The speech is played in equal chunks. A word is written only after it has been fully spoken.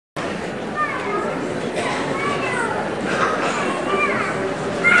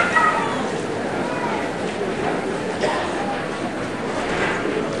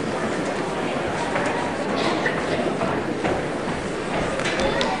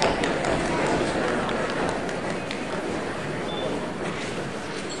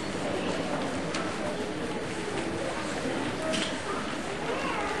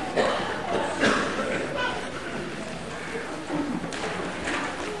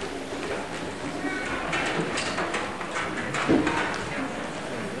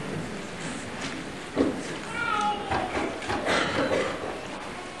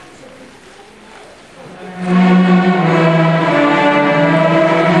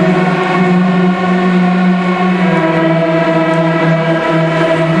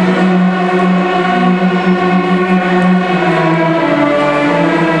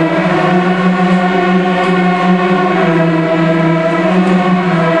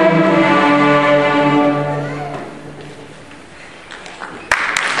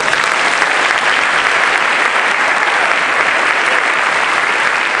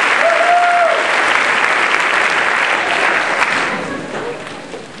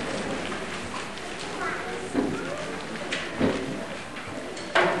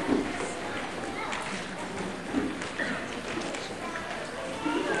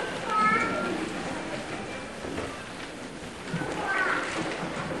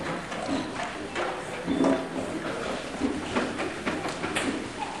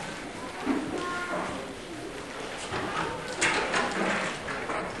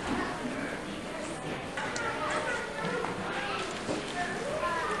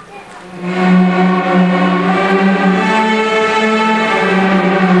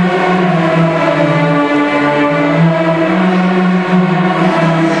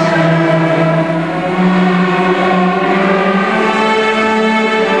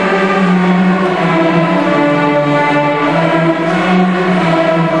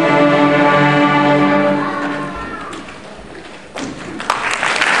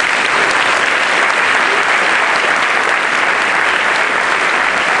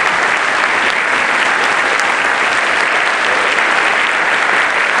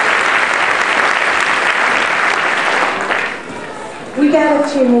We got a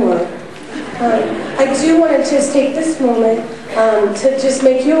few more. I do want to just take this moment to just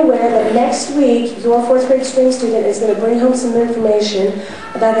make you aware that next week your fourth grade string student is going to bring home some information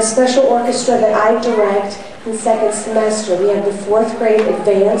about a special orchestra that I direct in second semester. We have the fourth grade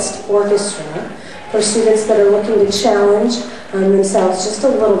advanced orchestra for students that are looking to challenge themselves just a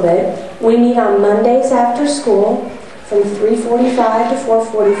little bit. We meet on Mondays after school from 3:45 to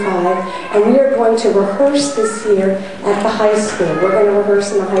 4:45, and we are going to rehearse this year at the high school. We're going to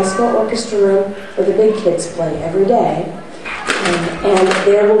rehearse in the high school orchestra room where the big kids play every day. And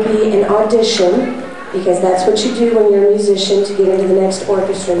there will be an audition, because that's what you do when you're a musician to get into the next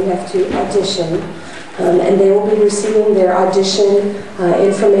orchestra. You have to audition. And they will be receiving their audition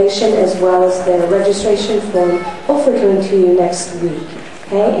information as well as their registration form, hopefully coming to you next week.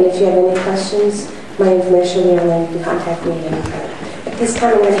 Okay? And if you have any questions, my information will be on there. You can contact me anytime. At this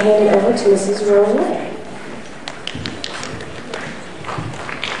time, I'm going to hand it over to Mrs. Viola.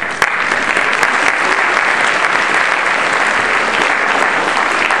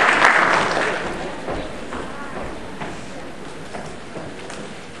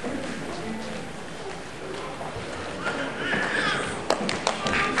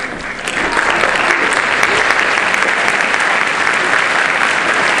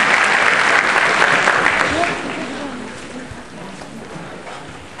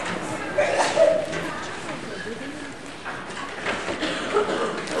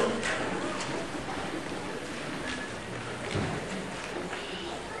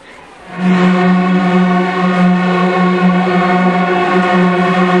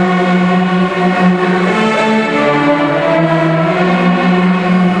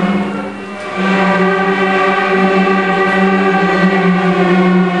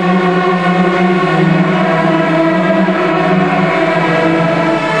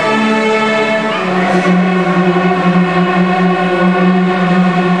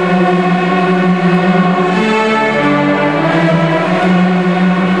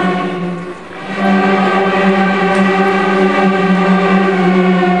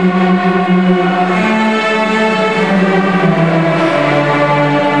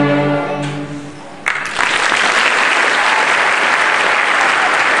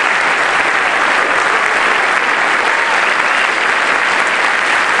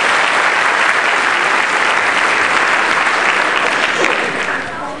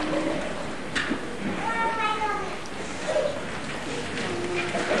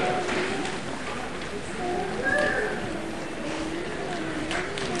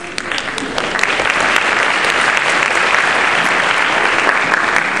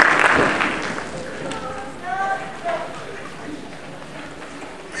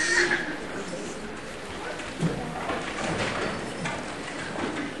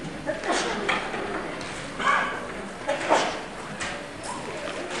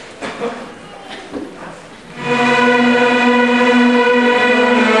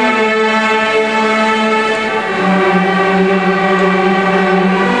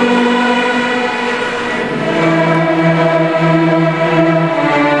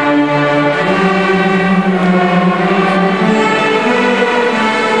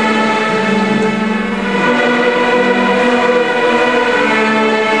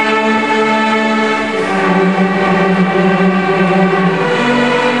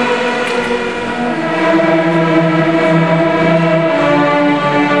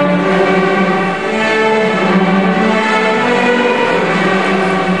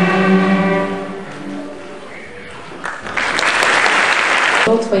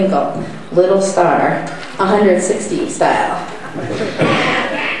 Twinkle, Little Star, 160 style.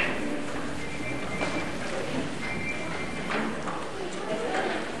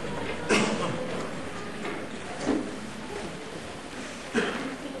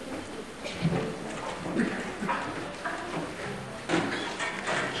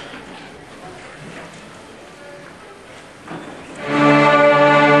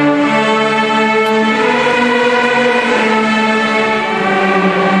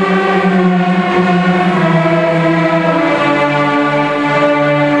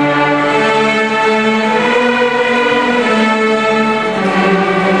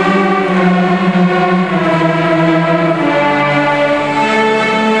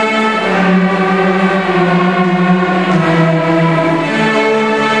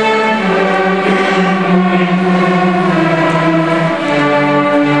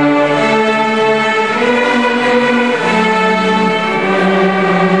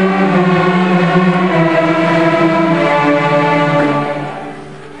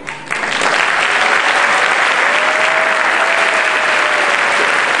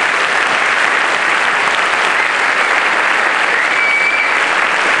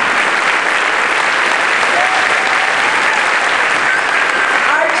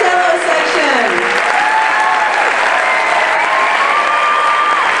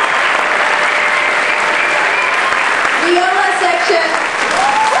 Check.